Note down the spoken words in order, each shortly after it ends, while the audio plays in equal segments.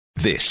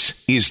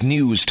This is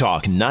News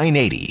Talk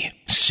 980,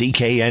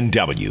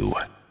 CKNW.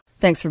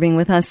 Thanks for being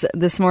with us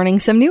this morning.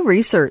 Some new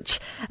research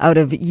out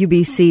of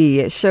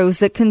UBC shows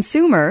that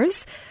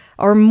consumers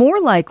are more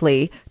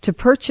likely to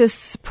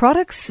purchase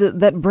products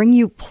that bring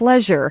you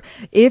pleasure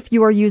if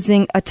you are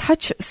using a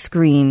touch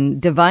screen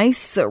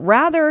device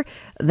rather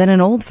than an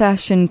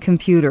old-fashioned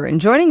computer. And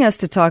joining us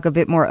to talk a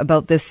bit more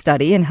about this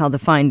study and how the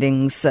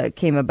findings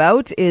came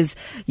about is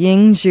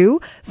Ying,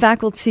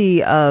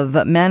 Faculty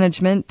of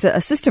Management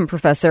Assistant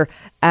Professor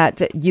at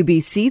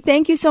UBC.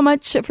 Thank you so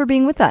much for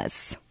being with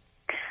us.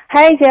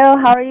 Hi, Joe.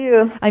 How are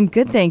you? I'm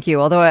good, thank you.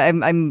 Although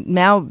I'm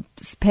now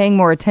paying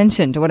more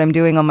attention to what I'm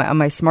doing on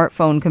my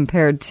smartphone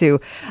compared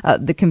to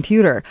the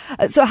computer.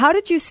 So how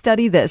did you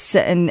study this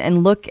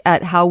and look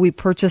at how we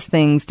purchase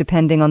things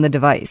depending on the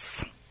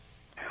device?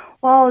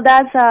 Well,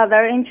 that's a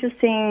very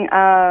interesting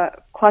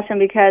question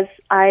because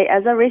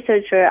as a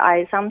researcher,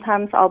 I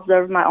sometimes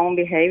observe my own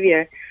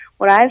behavior.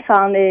 What I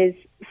found is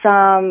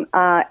some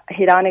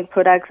hedonic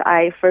products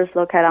I first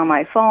look at on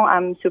my phone,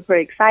 I'm super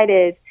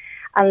excited.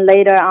 And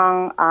later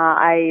on,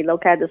 I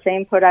look at the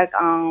same product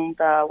on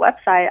the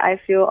website.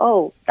 I feel,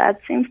 oh, that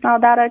seems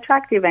not that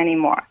attractive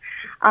anymore.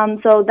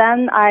 So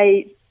then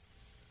I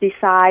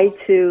decide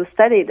to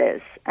study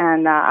this,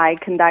 and I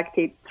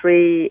conducted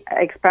 3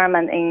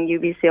 experiments in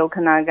UBC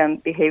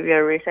Okanagan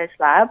Behavior Research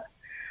Lab.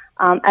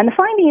 And the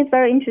finding is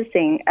very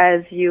interesting.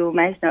 As you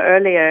mentioned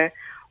earlier,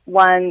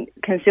 when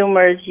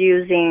consumers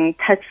using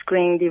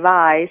touchscreen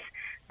device,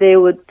 they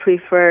would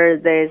prefer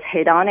these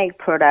hedonic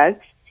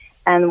products.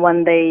 And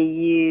when they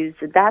use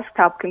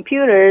desktop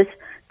computers,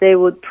 they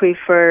would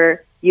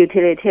prefer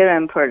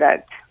utilitarian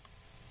products.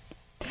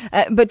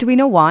 But do we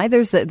know why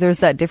there's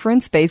that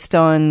difference based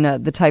on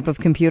the type of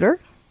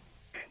computer?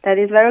 That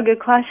is a very good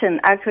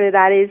question. Actually,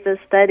 that is the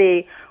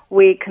study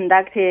we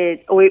conducted.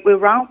 We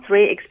ran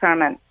 3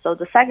 experiments. So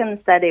the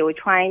second study, we're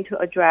trying to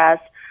address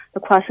the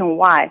question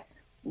why.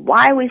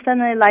 Why we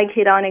suddenly like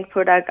hedonic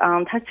product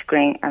on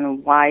touchscreen,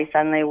 and why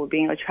suddenly we're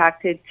being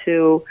attracted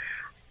to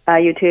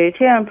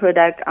utilitarian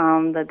product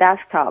on the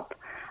desktop.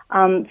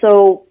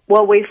 So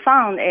what we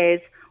found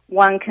is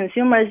when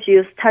consumers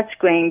use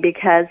touchscreen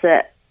because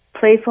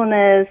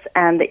playfulness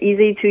and the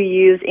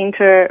easy-to-use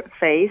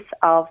interface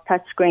of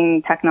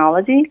touchscreen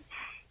technology,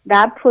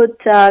 that put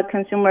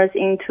consumers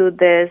into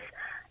this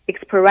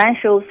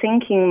experiential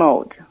thinking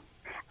mode.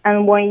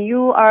 And when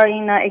you are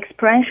in an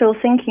experiential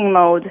thinking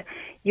mode,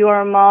 you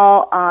are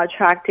more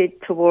attracted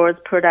towards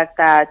products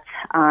that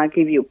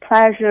give you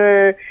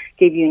pleasure,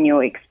 give you new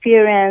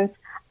experience.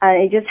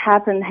 And it just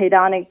happened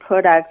hedonic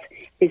products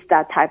is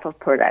that type of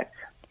product.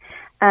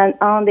 And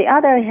on the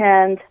other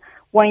hand,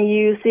 when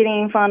you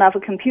sitting in front of a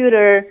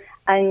computer,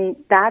 and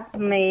that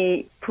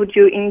may put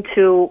you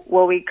into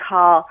what we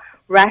call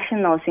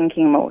rational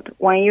thinking mode.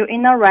 When you're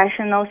in a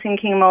rational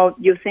thinking mode,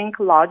 you think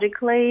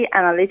logically,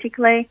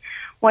 analytically.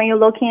 When you're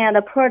looking at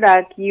a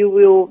product, you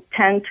will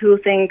tend to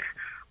think,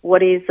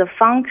 what is the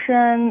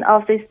function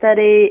of this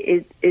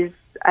study?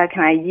 Can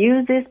I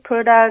use this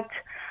product?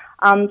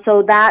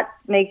 So that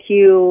makes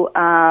you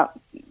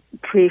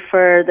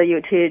prefer the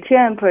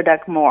utilitarian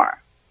product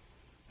more.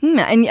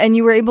 And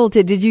you were able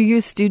to, did you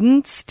use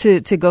students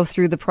to go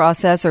through the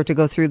process or to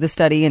go through the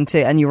study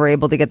and you were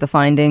able to get the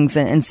findings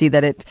and see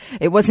that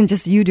it wasn't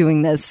just you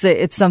doing this,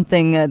 it's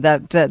something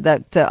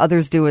that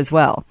others do as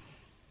well?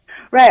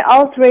 Right.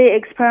 All 3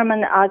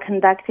 experiments are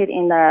conducted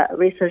in the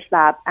research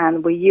lab,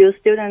 and we use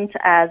students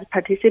as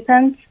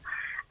participants,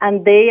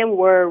 and they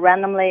were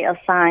randomly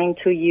assigned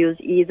to use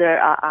either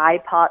an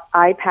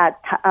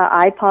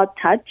iPod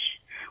Touch,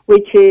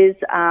 which is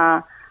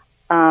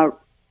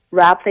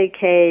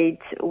replicate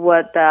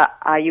what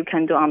you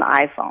can do on the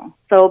iPhone.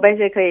 So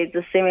basically, it's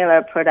a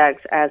similar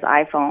products as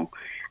iPhone.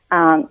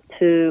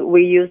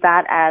 We use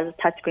that as a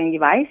touchscreen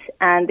device,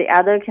 and the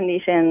other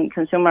condition,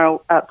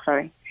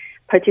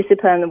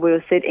 participant will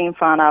sit in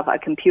front of a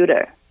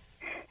computer.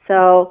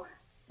 So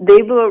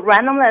they were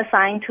randomly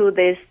assigned to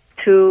these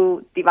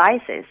 2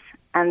 devices,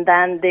 and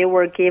then they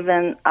were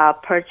given a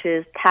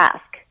purchase task.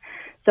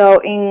 So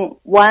in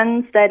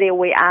one study,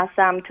 we asked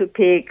them to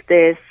pick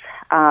this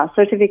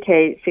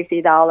certificate,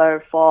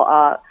 $50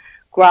 for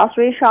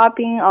grocery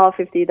shopping or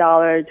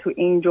 $50 to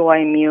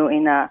enjoy a meal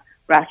in a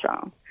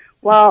restaurant.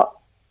 Well,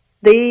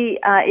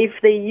 if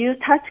they use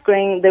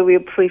touchscreen, they will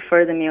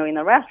prefer the meal in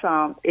a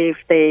restaurant. If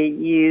they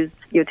use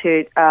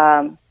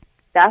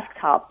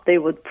desktop, they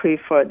would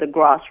prefer the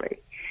grocery.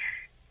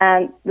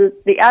 And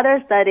the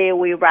other study,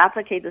 we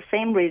replicate the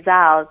same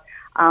result.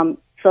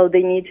 So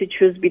they need to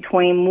choose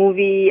between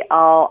movie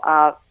or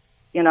a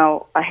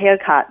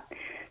haircut.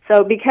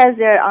 So because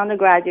they're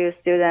undergraduate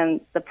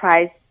students, the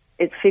price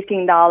is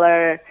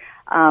 $15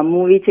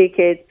 movie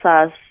ticket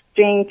plus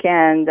drink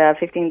and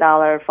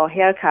 $15 for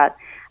haircut.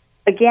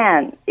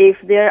 Again, if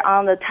they're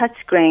on the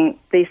touchscreen,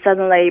 they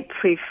suddenly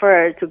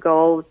prefer to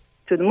go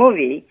to the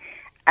movie.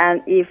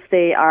 And if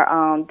they are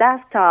on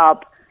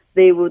desktop,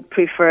 they would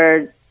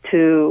prefer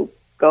to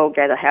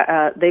get a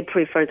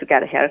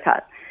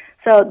haircut.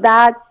 So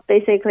that's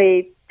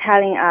basically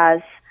telling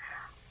us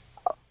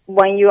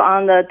when you're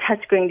on the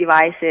touchscreen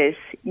devices,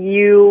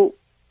 you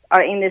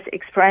are in this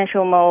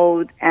experiential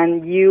mode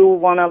and you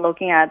want to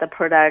looking at the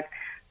product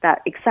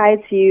that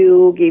excites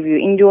you, give you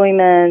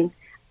enjoyment,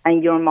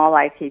 and you're more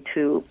likely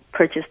to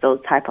purchase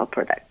those type of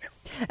products.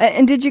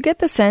 And did you get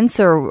the sense,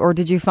 or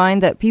did you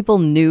find that people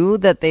knew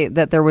that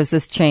there was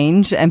this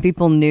change, and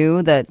people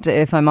knew that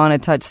if I'm on a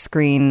touch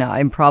screen,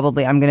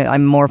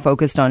 I'm more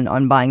focused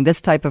on buying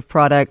this type of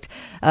product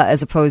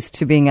as opposed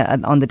to being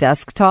on the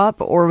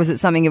desktop, or was it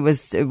something it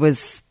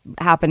was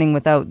happening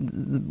without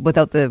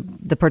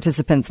the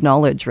participants'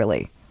 knowledge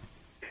really?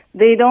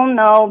 They don't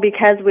know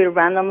because we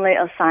randomly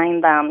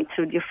assign them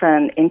to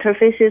different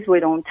interfaces. We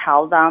don't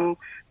tell them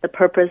the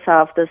purpose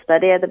of the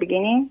study at the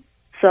beginning,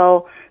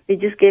 so they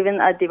just given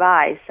a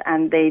device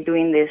and they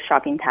doing this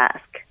shopping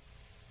task.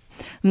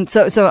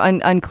 So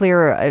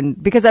unclear,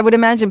 because I would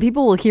imagine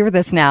people will hear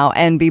this now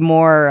and be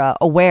more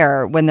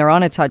aware when they're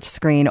on a touch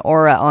screen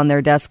or on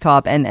their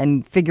desktop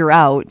and figure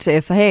out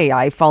if, hey,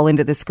 I fall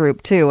into this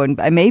group too, and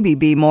maybe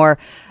be more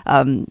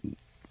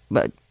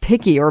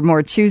picky or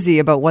more choosy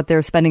about what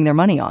they're spending their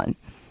money on.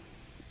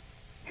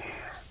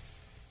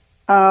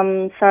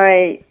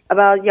 Sorry,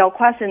 about your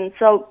question.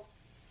 So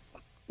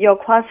your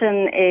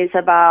question is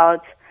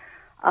about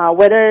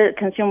whether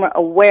consumer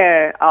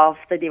aware of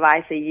the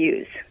device they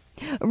use.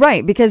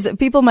 Right, because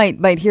people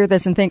might hear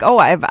this and think, oh,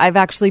 I've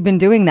actually been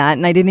doing that,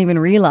 and I didn't even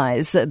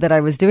realize that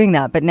I was doing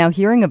that. But now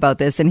hearing about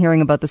this and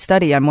hearing about the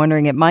study, I'm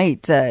wondering it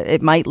might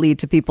lead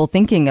to people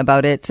thinking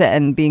about it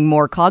and being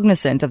more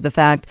cognizant of the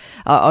fact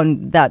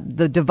on that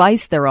the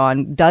device they're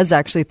on does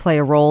actually play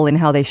a role in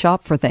how they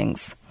shop for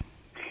things.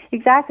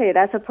 Exactly.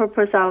 That's the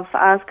purpose of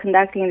us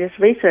conducting this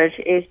research,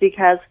 is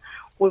because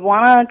we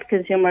want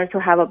consumers to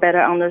have a better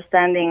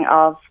understanding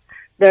of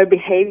their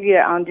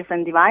behavior on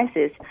different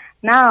devices.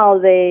 Now,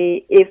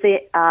 if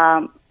they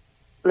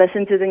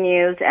listen to the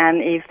news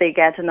and if they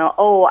get to know,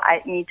 oh,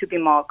 I need to be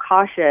more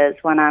cautious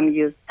when I'm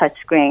using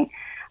touchscreen,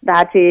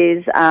 that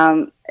is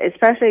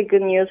especially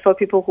good news for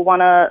people who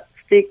want to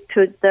stick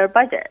to their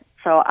budget.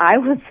 So I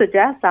would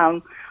suggest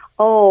them,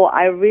 oh,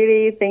 I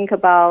really think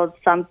about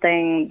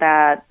something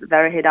that's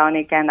very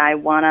hedonic and I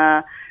want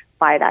to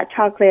buy that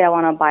chocolate, I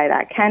want to buy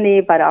that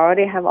candy, but I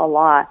already have a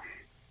lot.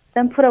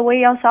 Then put away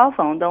your cell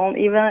phone. Don't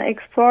even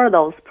explore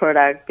those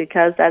products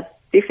because that's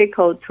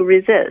difficult to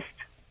resist.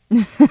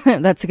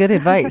 That's good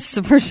advice,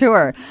 for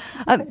sure.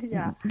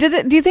 Yeah. Do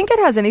you think it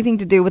has anything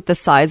to do with the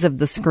size of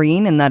the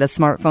screen, and that a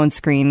smartphone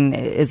screen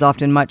is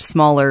often much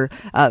smaller,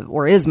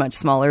 or is much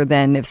smaller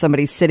than if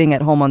somebody's sitting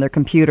at home on their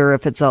computer,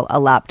 if it's a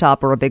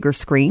laptop or a bigger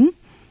screen?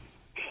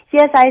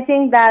 Yes, I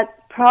think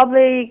that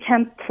probably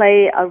can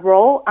play a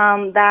role.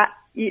 That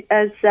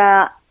as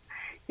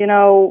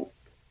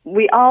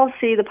we all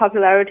see the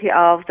popularity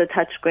of the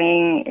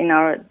touchscreen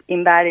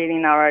embedded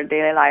in our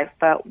daily life,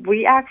 but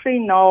we actually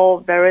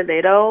know very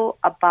little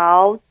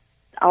about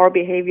our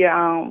behavior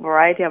on a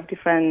variety of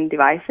different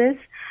devices.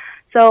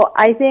 So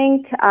I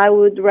think I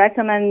would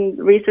recommend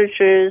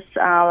researchers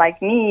like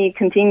me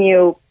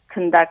continue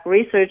conduct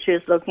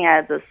researches looking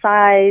at the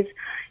size,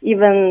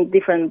 even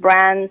different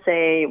brands,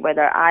 say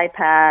whether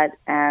iPad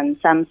and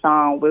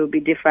Samsung will be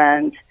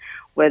different,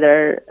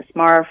 whether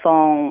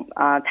smartphone,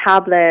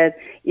 tablet,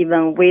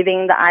 even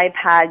within the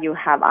iPad, you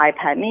have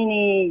iPad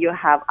mini, you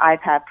have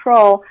iPad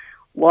Pro.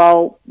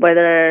 Well,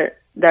 whether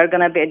there are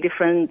going to be a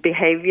different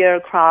behavior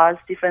across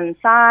different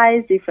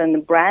size,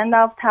 different brand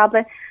of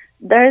tablet,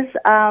 there's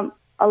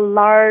a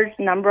large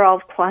number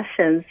of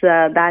questions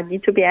that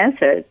need to be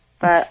answered.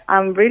 But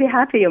I'm really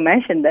happy you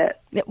mentioned it.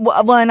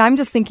 Well, and I'm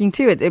just thinking,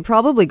 too, it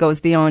probably goes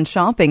beyond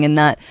shopping in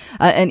that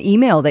an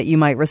email that you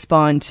might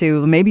respond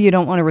to. Maybe you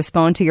don't want to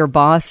respond to your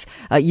boss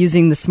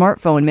using the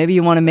smartphone. Maybe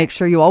you want to make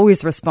sure you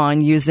always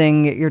respond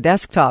using your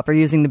desktop or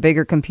using the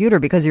bigger computer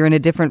because you're in a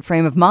different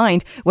frame of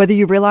mind, whether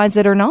you realize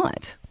it or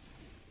not.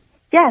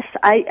 Yes,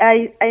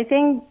 I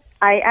think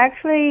I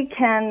actually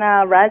can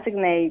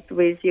resonate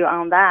with you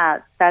on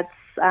that. That's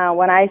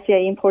when I see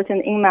an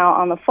important email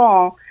on the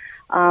phone,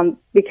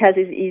 because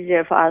it's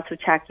easier for us to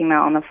check email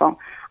on the phone.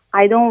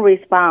 I don't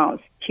respond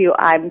to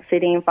I'm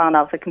sitting in front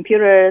of the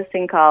computer,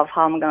 think of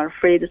how I'm going to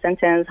phrase the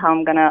sentence, how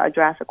I'm going to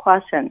address a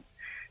question.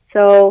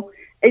 So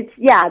it's,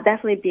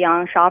 definitely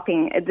beyond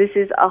shopping. This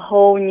is a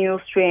whole new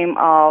stream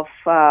of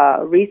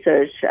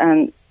research,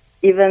 and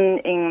even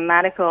in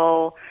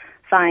medical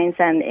science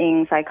and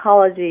in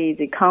psychology,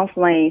 they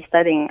constantly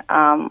studying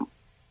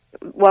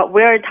what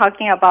we're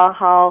talking about,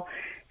 how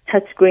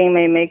touchscreen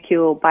may make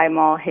you buy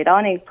more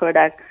hedonic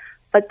products.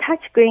 But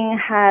touchscreen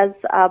has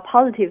a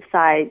positive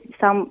side.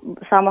 Some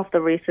of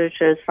the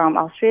researchers from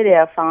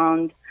Australia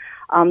found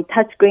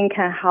touchscreen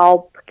can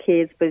help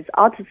kids with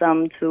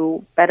autism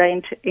to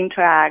better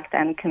interact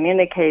and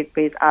communicate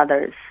with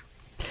others.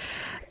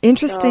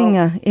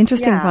 Interesting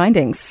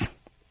findings.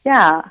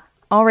 Yeah.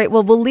 All right.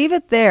 Well, we'll leave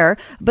it there.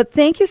 But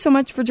thank you so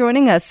much for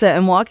joining us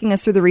and walking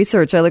us through the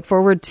research. I look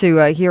forward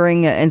to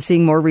hearing and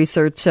seeing more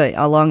research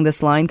along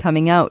this line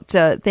coming out.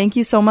 Thank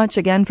you so much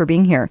again for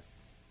being here.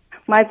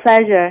 My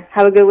pleasure.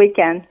 Have a good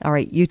weekend. All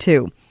right. You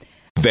too.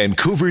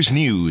 Vancouver's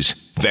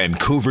News,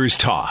 Vancouver's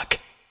Talk.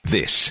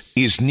 This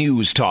is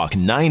News Talk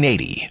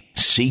 980,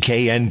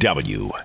 CKNW.